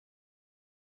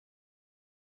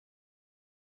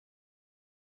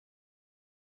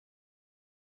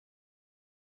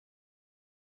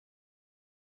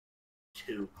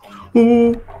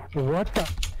Ooh. What the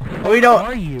We don't.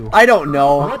 are you? I don't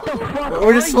know. What the fuck?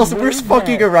 We're just supposed to. We're just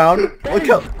fucking around.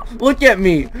 Look at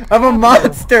me. I'm a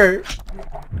monster.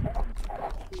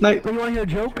 You wanna hear a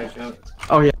joke?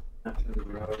 Oh yeah.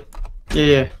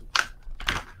 Yeah.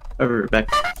 Over back.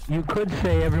 You could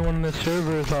say everyone in the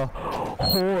server is a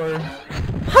whore.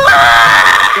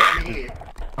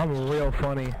 I'm real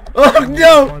funny. Oh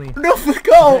no! Funny. No, go! Is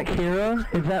that Kira?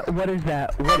 Is that what is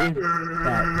that? What is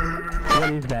that?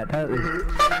 What is that? That is.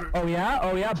 Oh yeah?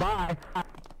 Oh yeah. Bye.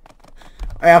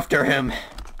 After him.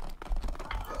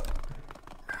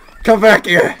 Come back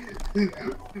here.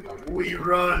 We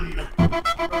run.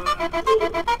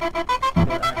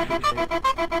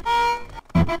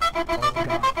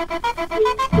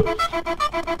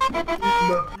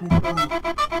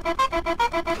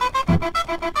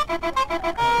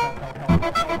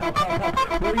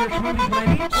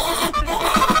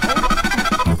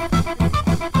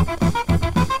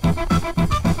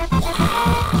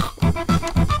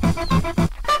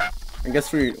 I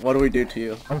guess what do we do to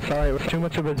you? I'm sorry, it was too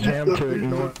much of a jam to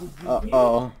ignore.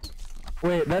 Oh.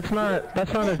 Wait, that's not a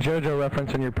JoJo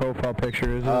reference in your profile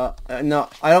picture, is it? No,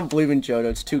 I don't believe in JoJo.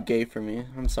 It's too gay for me.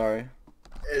 I'm sorry.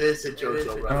 It is a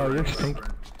JoJo reference. Oh, you're stinky.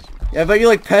 Yeah, but you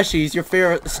like Pesci. He's your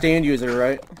favorite stand user,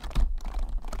 right?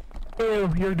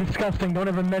 Ew, you're disgusting. Don't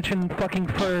ever mention fucking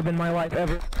Ferb in my life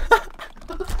ever.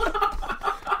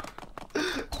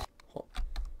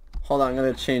 Hold on, I'm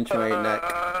gonna change my neck.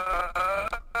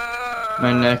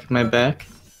 My neck, my back.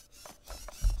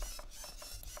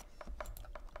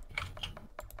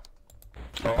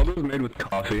 Oh, those made with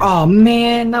coffee. Oh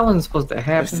man, that wasn't supposed to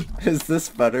happen. Is this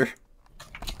better?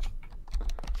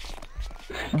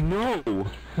 No!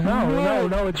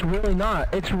 No, it's really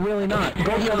not. It's really not.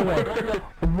 Go the other way.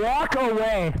 Walk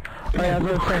away. Alright, I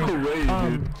was gonna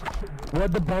say,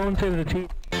 what'd the bone say to the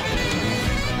teeth?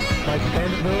 My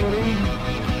standability?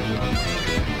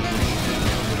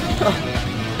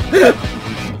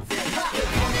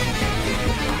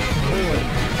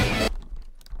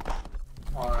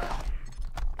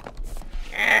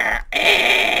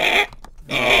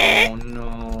 Oh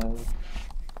no.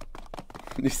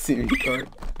 You see me, Card?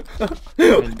 What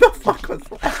the fuck was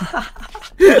that?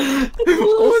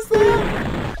 What was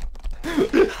that?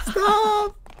 Stop!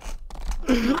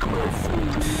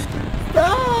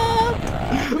 Stop!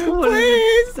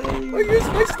 Please! I'll use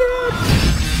my stab!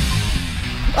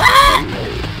 Ah!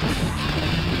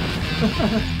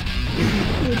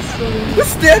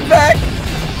 Stand back!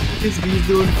 He's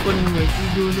doing funny moves.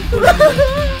 He's doing the funny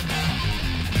moves.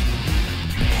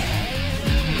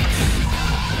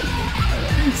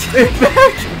 Stand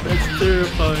back! That's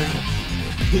terrifying.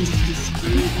 He's just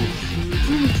screaming.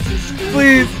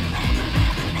 Please!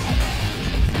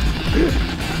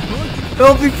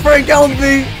 Help me, Frank! Help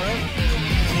me!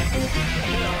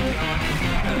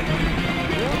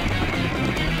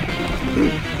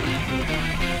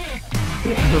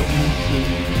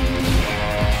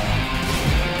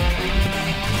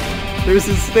 There's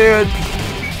his stand!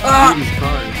 Ah!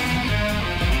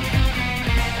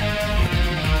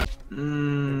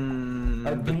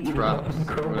 The drops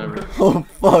or whatever. Oh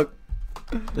fuck!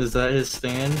 Is that his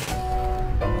stand?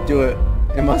 Do it.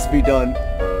 It must be done.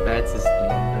 That's his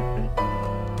stand.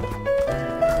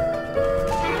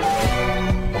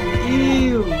 Okay.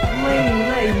 Ew! Wait, is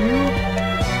that you?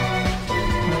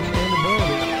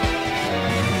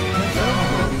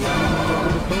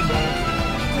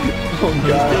 Oh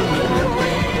god.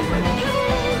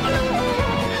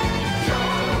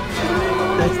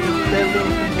 That's the little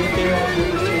thing there.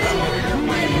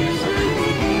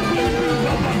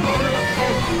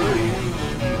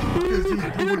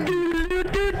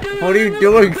 What are you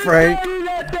doing, Frank?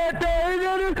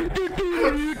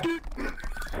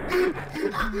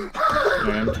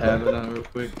 I'm tabbing on real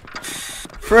quick.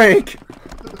 Frank!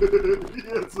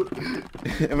 Yes.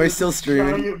 Am I still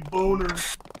streaming? Giant boner.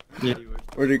 Yeah.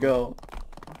 Where'd it go?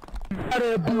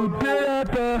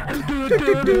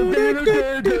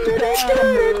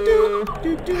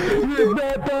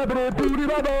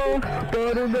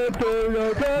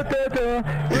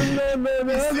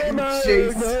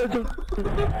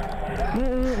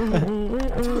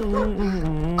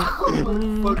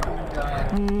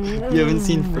 You haven't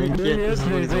seen Frank yet? This is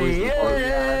what he's always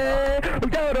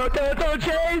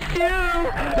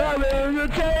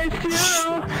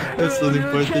That's the only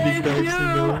part that he cracks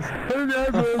and goes.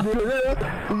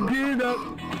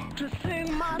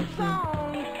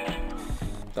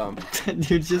 Dumb.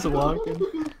 Dude's just walking.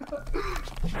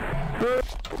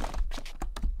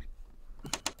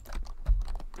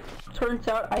 Turns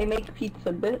out I make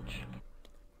pizza, bitch.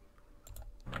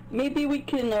 Maybe we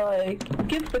can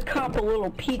give the cop a little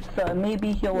pizza.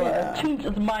 Maybe he'll change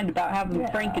his mind about having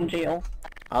Frank in jail.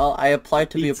 I applied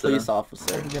to be a Pizza. police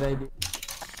officer. Good idea.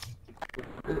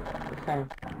 Okay.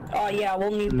 Oh yeah,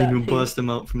 we'll need And that then we'll too. bust him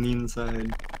out from the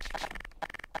inside.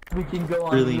 We can go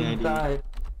on Really the an idea. inside.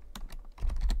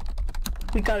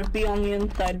 We gotta be on the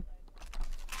inside.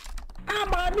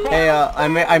 Hey,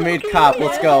 I made cop.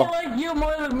 Let's go, I like you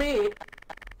more than me.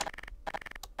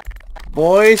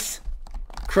 boys.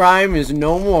 Crime is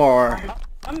no more.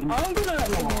 I'm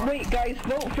gonna wait, guys.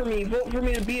 Vote for me. Vote for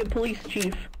me to be a police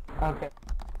chief. Okay.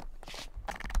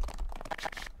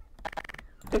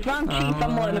 If I'm chief,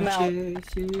 I'm letting him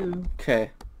out.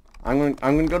 Okay, I'm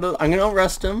gonna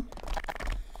arrest him.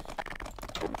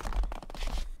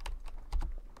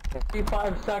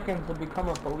 35 seconds to become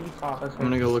a police officer. I'm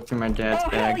gonna go look through my dad's Oh,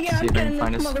 hell bag yeah, to see if I I'm can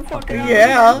find getting his this motherfucker fucking out.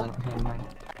 Yeah.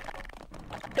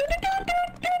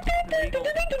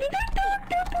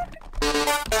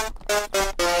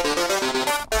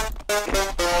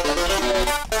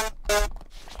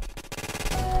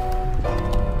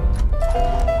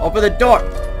 Open the door.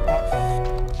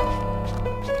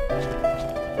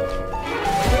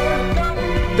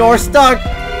 Door stuck.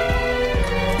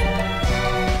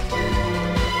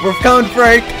 We're coming,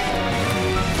 Frank.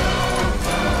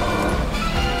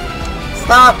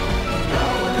 Stop.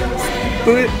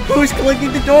 Who's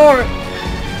clicking the door?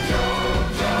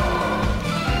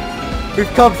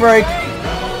 We've come, Frank. Oh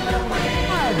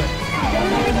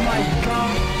my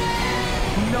god.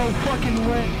 No fucking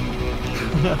way.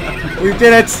 We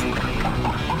did it.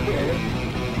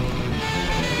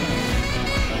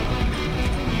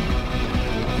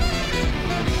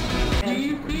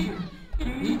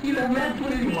 Don't mess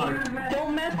with me.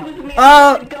 Don't mess with me.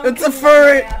 Ah, it's a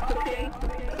furry.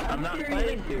 I'm not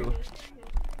fighting you.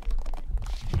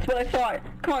 That's what I thought.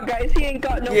 Come on, guys. He ain't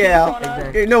got no beef on Yeah,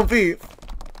 us. ain't no beef.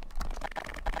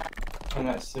 I'm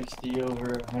at 60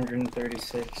 over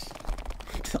 136.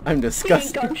 I'm He ain't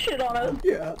disgusted. got shit on us.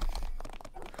 Yeah.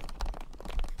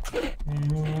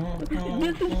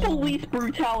 This is police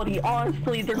brutality.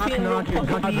 Honestly, they're being real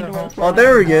fucking mean to us. Oh,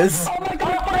 there he is. Oh my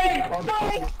god, Frank!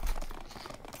 Frank!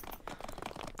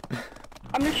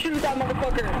 I'm gonna shoot that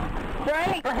motherfucker.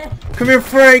 Frank! Come here,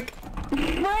 Frank.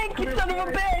 Frank, you son of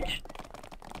a bitch!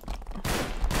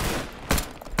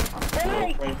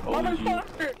 Frank!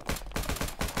 Motherfucker!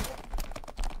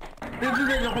 This is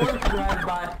a horse drive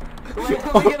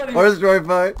by. Horse drive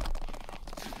by.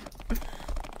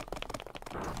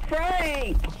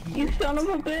 Frank! You son of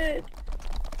a bitch!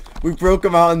 We broke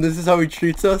him out, and this is how he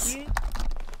treats us.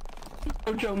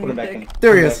 Joe Put him back in. music.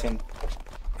 There he is.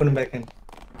 Put him back in.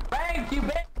 Frank, you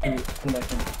bitch! Put him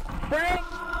back in. Frank!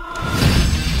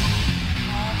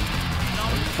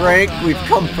 Frank, we've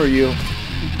come for you.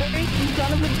 Frank, you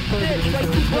son of a bitch! Like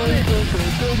you want it!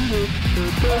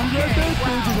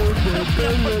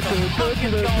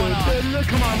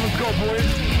 Come on, let's go, boys.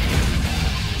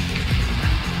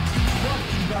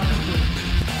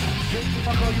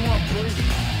 Fuck all you want, boys.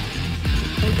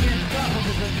 They can't stop us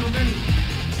if there's too many.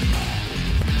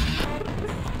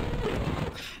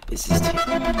 This is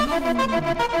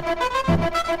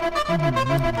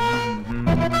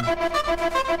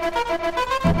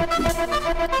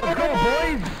Let's go,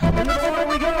 boys! Into the water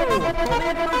we go!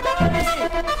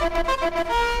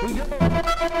 We go!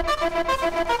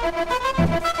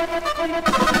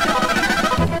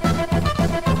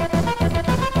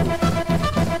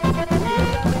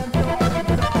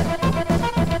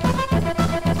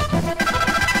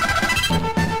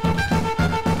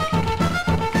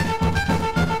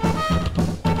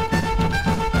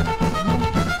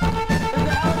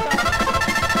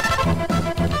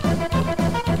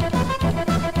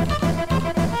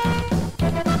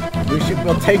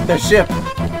 We'll take the ship.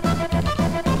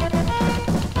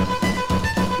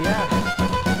 Yeah.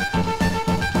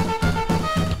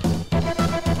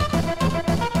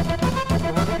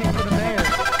 We're looking for the mayor.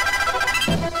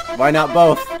 Why not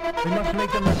both? We must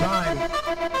make them resign.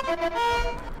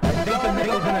 I think the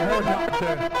mayor's in a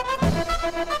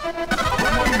helicopter.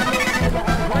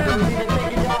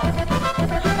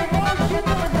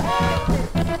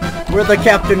 We're the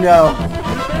captain now.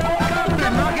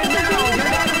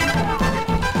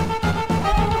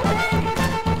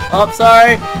 Oh,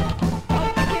 sorry.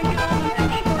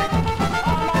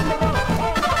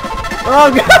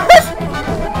 Oh god!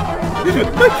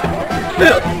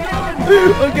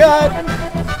 Oh god!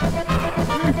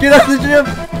 Get off the ship!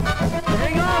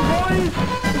 Hang on, boys!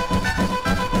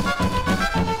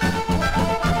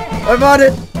 I'm on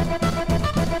it!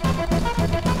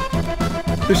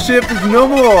 The ship is no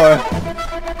more!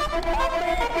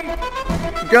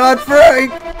 God,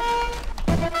 Frank!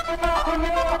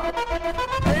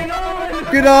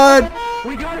 Get on!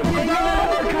 We got it! We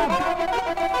got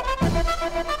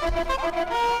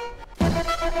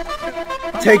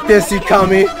it! Take this, you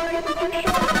commie!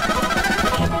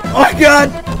 Oh my god!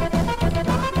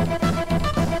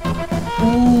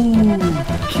 Ooh,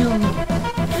 kill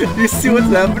me. You see what's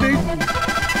happening?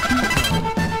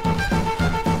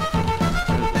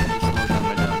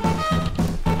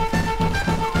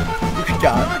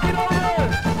 God.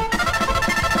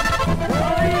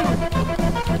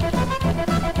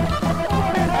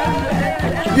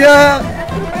 Yeah!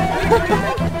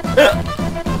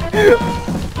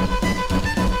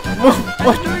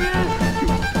 What?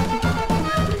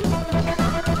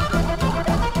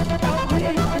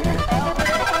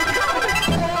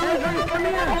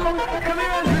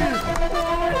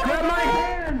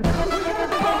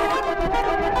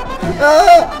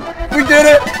 Ah, we did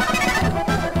it!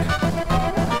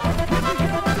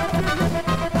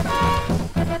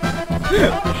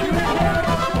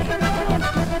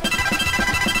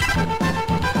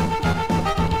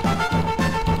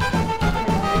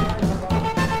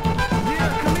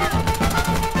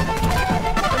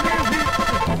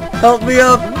 Help me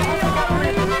up!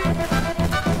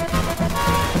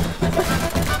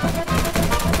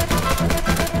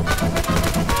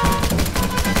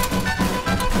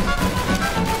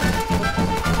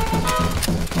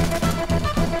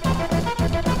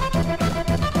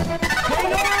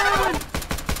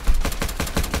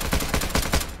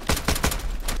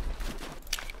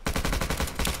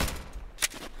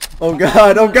 Oh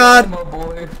god, oh god!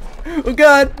 Oh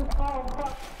god!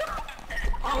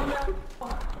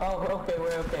 Oh, okay, we're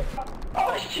okay.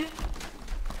 Oh shit!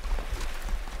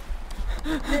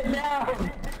 Sit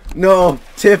down! No,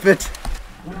 Tiffet.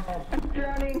 I'm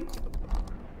drowning!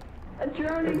 I'm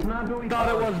drowning! It's not who we thought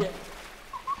it was.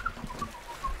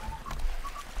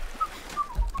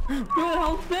 Who the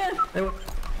hell's this?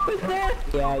 Who's this?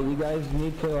 Yeah, you guys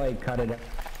need to like cut it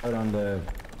out on the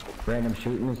random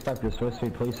shooting and stuff. You're supposed to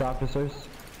be police officers.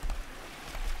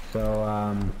 So,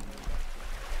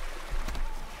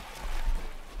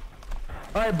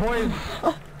 alright, boys.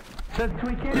 Since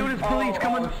we can't do this, police,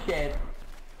 come on. Shit.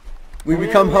 We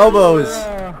become hobos.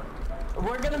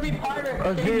 We're gonna be part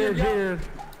of Azir.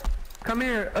 Come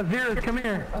here, Azir, come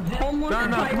here. homeless No,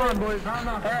 pirate. come on, boys.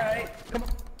 Alright.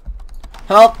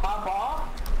 Help! Hop off.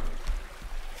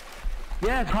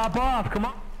 Yes, hop off, come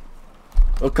on.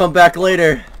 We'll come back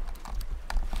later.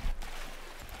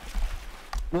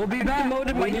 We'll be back.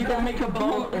 We need to make a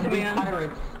boat and be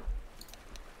pirates.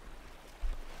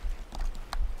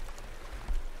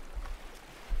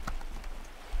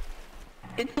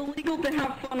 It's illegal to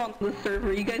have fun on the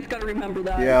server. You guys gotta remember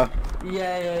that. Yeah.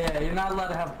 Yeah. You're not allowed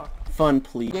to have fun. Fun,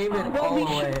 please. Gave it Oh, all we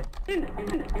away.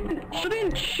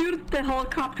 Shouldn't shoot the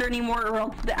helicopter anymore, or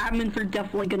else the admins are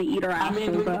definitely gonna eat our I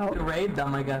mean, we assholes can out. raid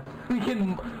them, I guess. We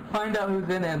can find out who's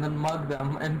in it and then mug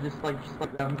them and just like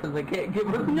slip them because they can't give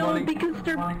us No, money. because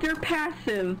they're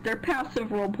passive. They're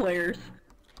passive role players.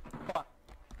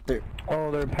 Oh,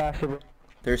 they're passive.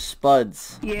 They're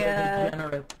spuds. Yeah.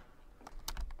 Generous.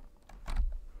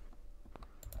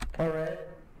 Alright.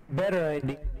 Better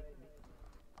idea.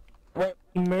 Wait,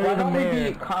 Murder why the don't we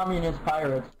mayor. be communist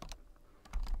pirates?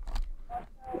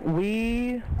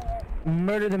 We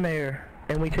murder the mayor,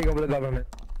 and we take over the government.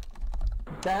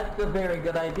 That's a very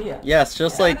good idea. Yes,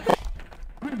 just like...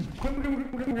 Do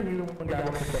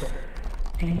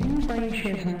you by any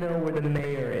chance know where the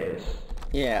mayor is?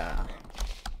 Yeah.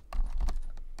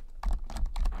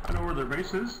 I know where their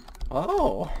base is.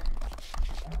 Oh.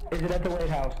 Is it at the White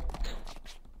House?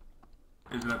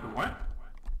 Is it at the what?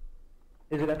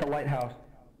 Is it at the White House?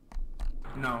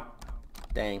 No.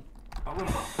 Dang. I'll look.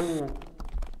 Ooh.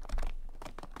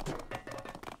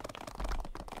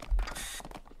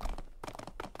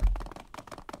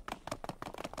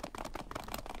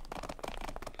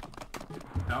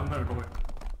 Down there, boy.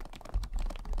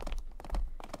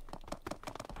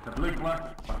 The big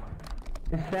black one.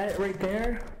 Is that it right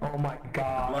there? Oh my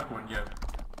god. Black one, yeah.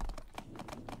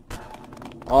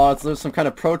 Oh, there's some kind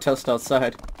of protest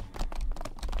outside.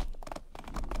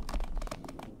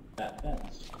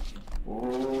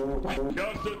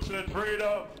 Justice and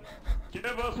freedom. Give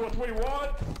us what we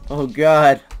want. Oh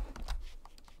god.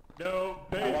 No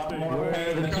base.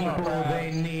 Where the people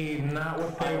they need, not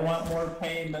what they want. More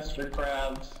pain, Mr.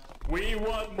 Krabs. We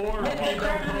want more Mr. female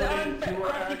Krabs is police who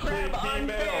are Krabs actually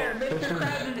unfair. female. Mr.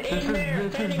 Krabs is a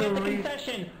mayor standing at the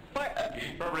concession.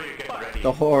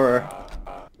 The horror.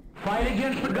 Fight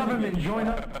against the government, join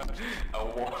up.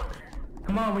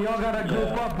 Come on, we all gotta group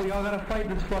up, we all gotta fight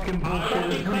this fucking bullshit.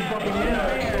 This is fucking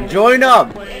unfair. Join up!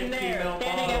 In there,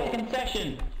 standing at the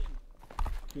concession.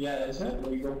 Yeah, is it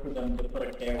legal for them to put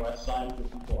a KOS sign for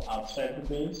people outside the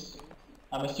base?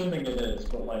 I'm assuming it is,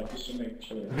 but like, just to make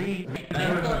sure.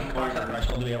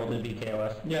 Threshold to be able to be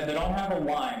KOS. Yeah, they don't have a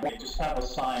line, they just have a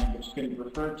sign which can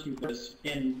refer to this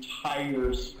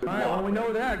entire squad. Alright, well we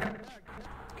know that.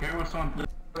 KOS on.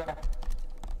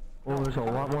 Oh, there's a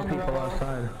lot more people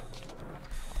outside.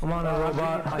 Come on, a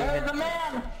robot. There's a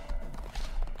man!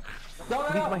 He's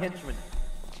my henchman.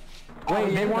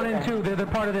 Wait, they want in too. They're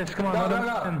part of this. Come on, let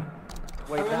them in.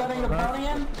 Wait, Are we letting the pony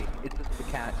in? It's just the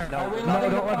cat. Are we No,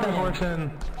 letting don't the let that pony horse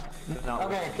in. No.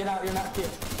 Okay, get out, you're not cute.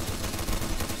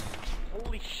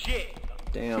 Holy shit!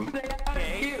 Damn.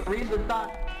 Okay. Cute, read the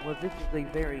sign. Well, this is a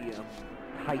very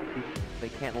tight business. They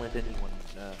can't let anyone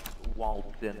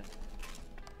waltz in.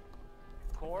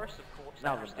 Of course.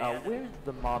 Now, where's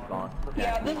the mod boss?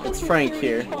 Yeah, this It's is Frank a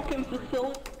here. fucking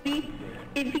facility.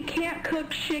 If you can't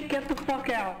cook shit, get the fuck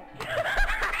out.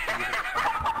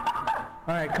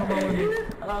 Alright, come on with me.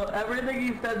 Oh, everything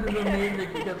he says is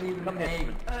amazing because he's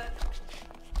amazing.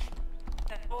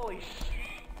 Holy shit!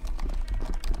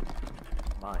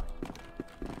 Mine.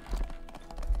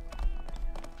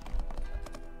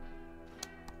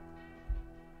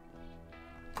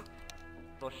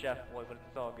 Little chef boy, but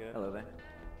it's all good. Hello there.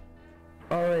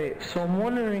 Alright, so I'm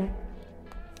wondering,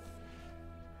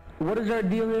 what is our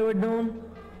deal that we're doing?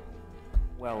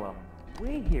 Well,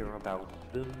 we hear about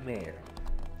the mayor.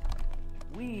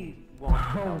 We want to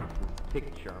have the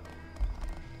picture.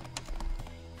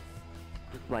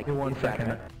 Just like Give me 1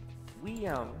 second. We,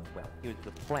 well, here's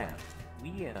the plan.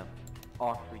 We,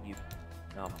 offer you,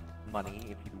 money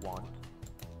if you want.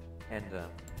 And,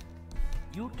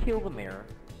 you kill the mayor.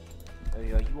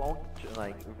 You won't,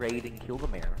 like, raid and kill the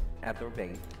mayor at their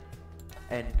base.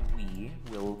 And we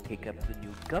will take up the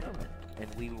new government.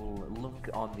 And we will look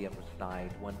on the other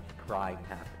side once crime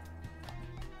happens.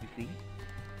 You see?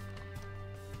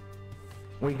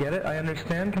 We get it, I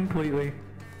understand completely.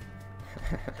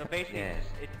 So basically, Yeah.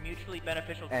 it's mutually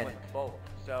beneficial to And- us both.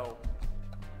 So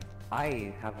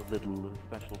I have a little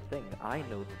special thing. I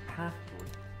know the password.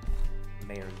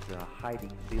 Mayor's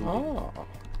hiding building. Oh.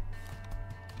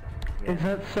 Is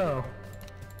that so?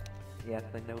 Yes,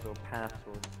 I know their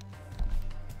password.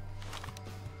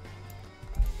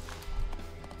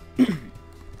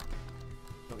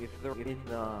 So if they're in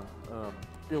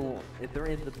if they're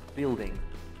in the building,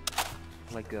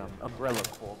 like Umbrella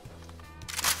Corp,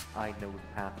 I know the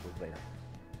password there.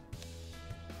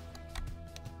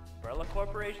 Umbrella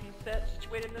Corporation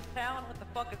situated in this town? What the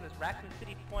fuck is this, Raccoon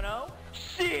City 2.0?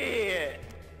 Shit!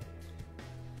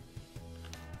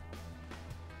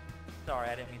 Sorry,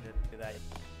 I didn't mean to do that.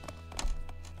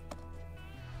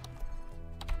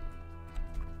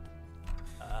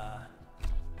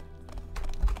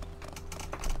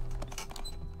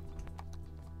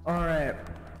 Alright.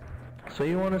 So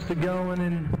you want us to go in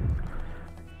and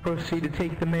proceed to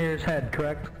take the mayor's head,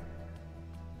 correct?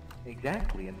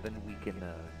 Exactly, and then we can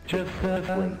Just set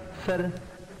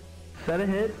a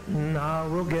hit, and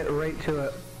we'll get right to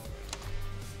it.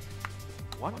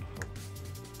 Wonderful.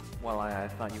 Well, I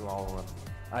thought you all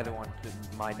I don't want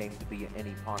my name to be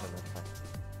any part of this thing.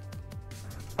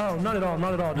 Oh, not at all,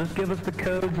 not at all. Just give us the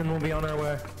codes and we'll be on our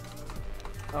way.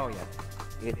 Oh yeah,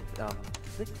 it's 6-4.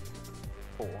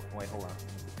 Wait, hold on.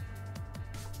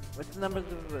 What's the numbers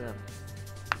of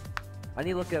I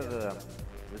need to look at the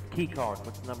key card.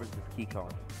 What's the numbers of the key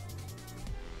card?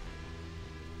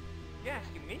 You're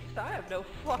asking me? I have no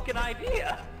fucking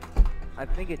idea. I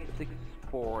think it's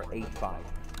 6485.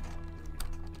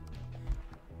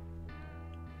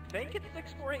 I think it's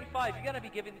 6485. You gotta be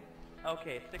giving.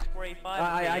 Okay, 6485.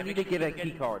 I need to get a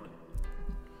key card.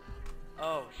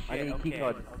 Oh shit. I need a okay, key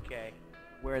card. Okay.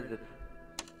 Where is it?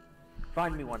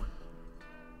 Find me one.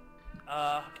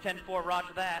 10-4.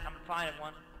 Roger that. I'm finding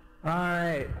one.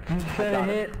 Alright, just set a got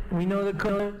hit. We know the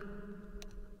code.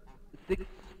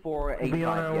 6485. Be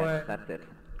on our Yes, way. that's it.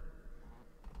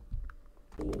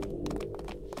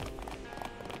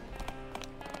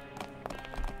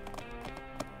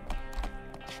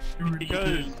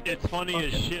 Because it's funny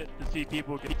as shit to see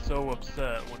people get so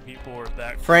upset when people are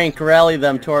that Frank, rally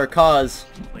them to our cause.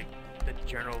 like the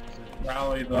general position.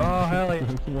 Rally them. Oh, hell yeah.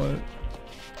 What?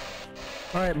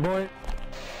 Alright, boy.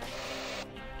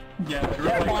 Yeah,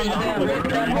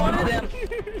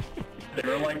 they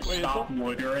were like Wait, stop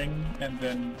loitering and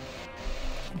then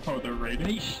they're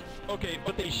raiding. Okay,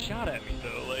 but they shot at me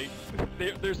though. Like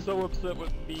they're so upset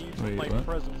with me, Wait, my what?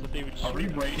 presence, that they would shoot. Are we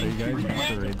at me. raiding? Are you guys about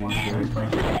to raid these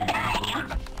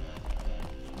guys?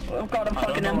 I've got a I don't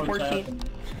fucking know what's M14. happening.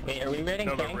 Wait, are we raiding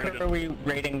No, they're tank raided. or are we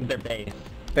raiding their base?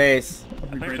 Base. Are we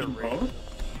think raiding they're raiding. both?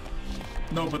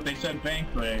 No, but they said bank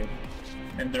raid,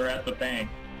 and they're at the bank.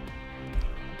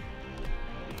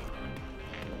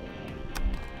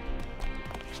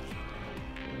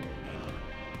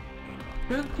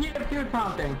 Who's TF2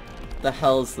 taunting? The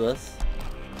hell is this?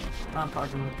 I'm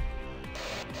talking with.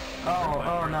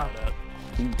 Oh no.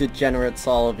 You degenerates,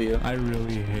 all of you. I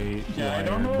really hate I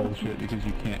don't wire know. bullshit because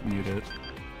you can't mute it.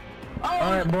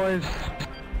 Alright, boys.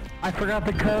 I forgot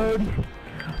the code,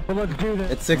 but let's do this.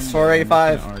 It's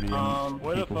 6485.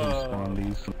 What if People who spawn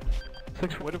these.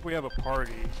 what if we have a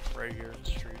party right here in the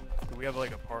street? Do we have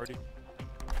like a party?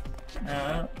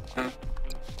 Right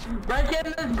in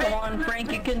this Come bitch. on,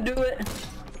 Frank, you can do it.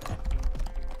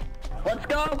 Let's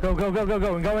go. Go, go, go, go,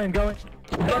 go, and go in, go in.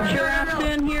 Get your ass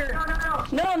in here.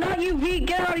 No, not you, V.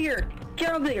 Get out of here.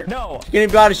 Get out of here. No! Getting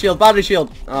body shield, body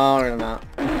shield. Oh, no, no.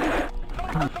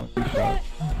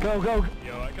 Go, go.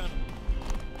 Yo, I got.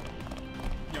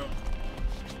 Yo.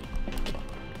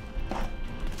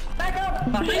 Back up.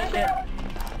 Oh, shit.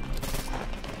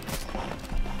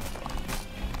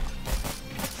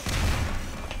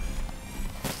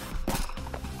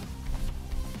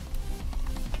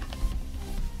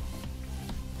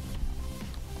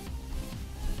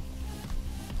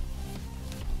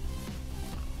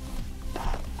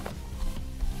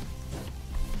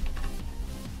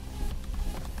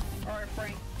 Alright,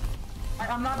 Frank.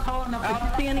 I'm not tall enough. I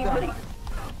don't see anybody.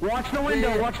 Watch the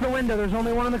window, watch the window. There's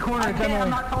only one in the corner. It's I'm Emily.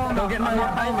 not tall Don't enough. get I'm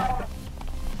not my tall enough.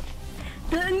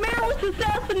 The mayor was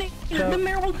assassinated. The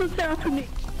mayor was assassinated.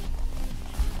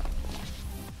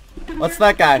 What's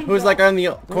that guy? Who's that guy in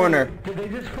the corner? Did they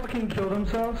just fucking kill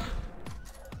themselves?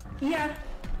 Yes,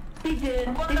 they did.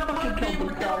 They fucking killed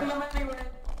themselves.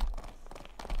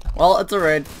 Well, it's a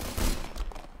raid.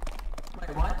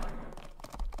 Wait, what?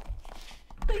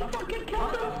 They fucking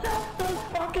killed themselves, those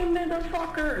fucking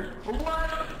motherfuckers.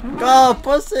 What? Go,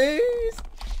 pussies!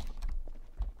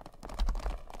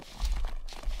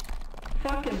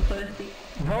 Fucking pussy.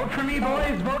 Vote for me,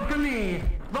 boys. Vote for me.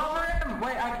 Vote for him!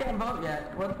 Wait, I can't vote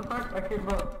yet. What the fuck? I can't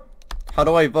vote. How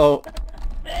do I vote?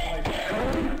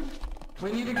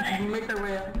 We need to make our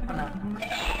way up. Oh, no.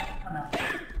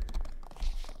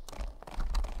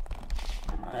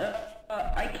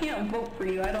 I can't vote for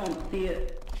you. I don't see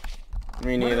it.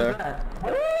 Me What is neither.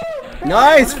 that?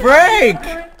 Nice, Frank!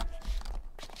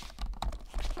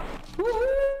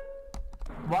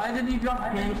 Why did you drop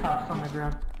handcuffs on the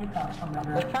ground?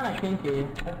 That's kinda kinky.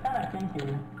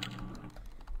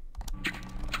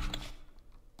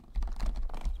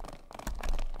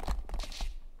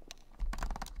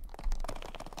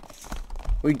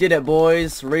 We did it,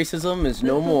 boys. Racism is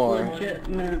no more. Legit,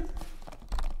 man.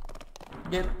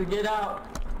 Get out.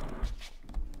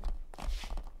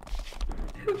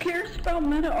 Who cares about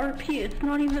meta RP? It's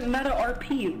not even meta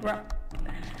RP.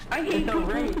 I hate It's a people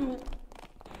raid. who...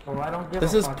 Oh, I don't give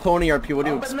This a is fuck. pony RP. What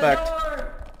do you Open the expect?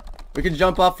 door! We can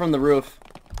jump off from the roof.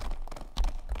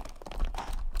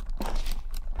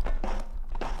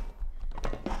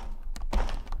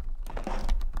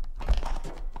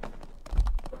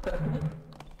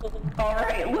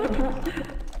 Alright, let's...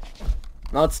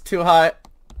 No, it's too high.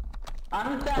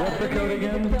 I'm sad. What's the code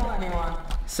again? Didn't kill anyone.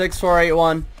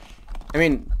 6481. I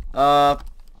mean,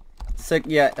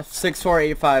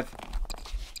 6485.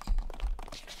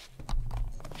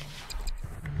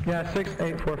 Yeah,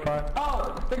 6845.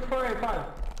 Oh, 6485.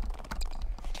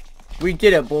 We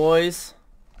did it, boys.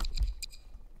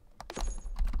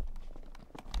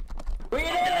 We did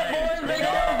it, boys!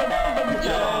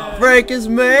 Frank is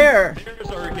mayor. Here's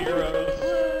our heroes.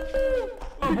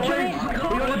 We go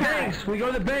to the banks. We go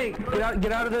to the bank.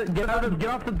 Get off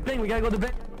the thing. We gotta go to the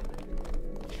bank.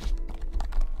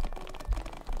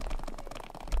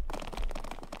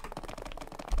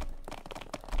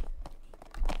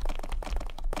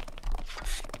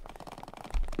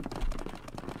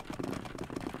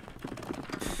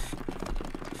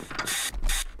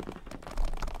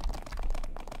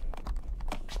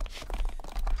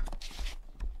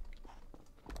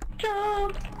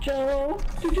 Jump, jump,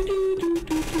 do.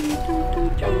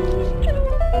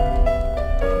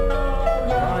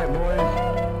 Alright,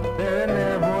 boys. They're in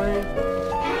there, boys.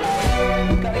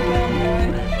 Gotta get 'em,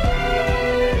 boys.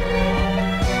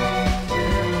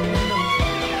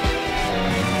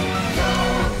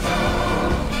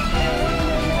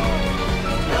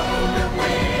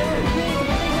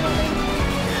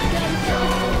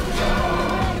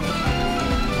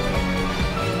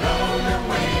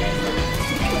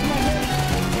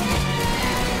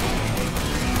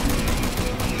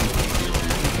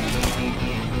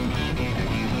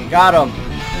 Got him.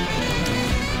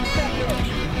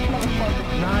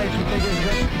 Nice. We take it.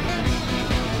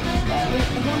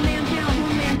 One man down,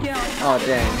 one man down. Oh,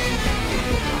 dang.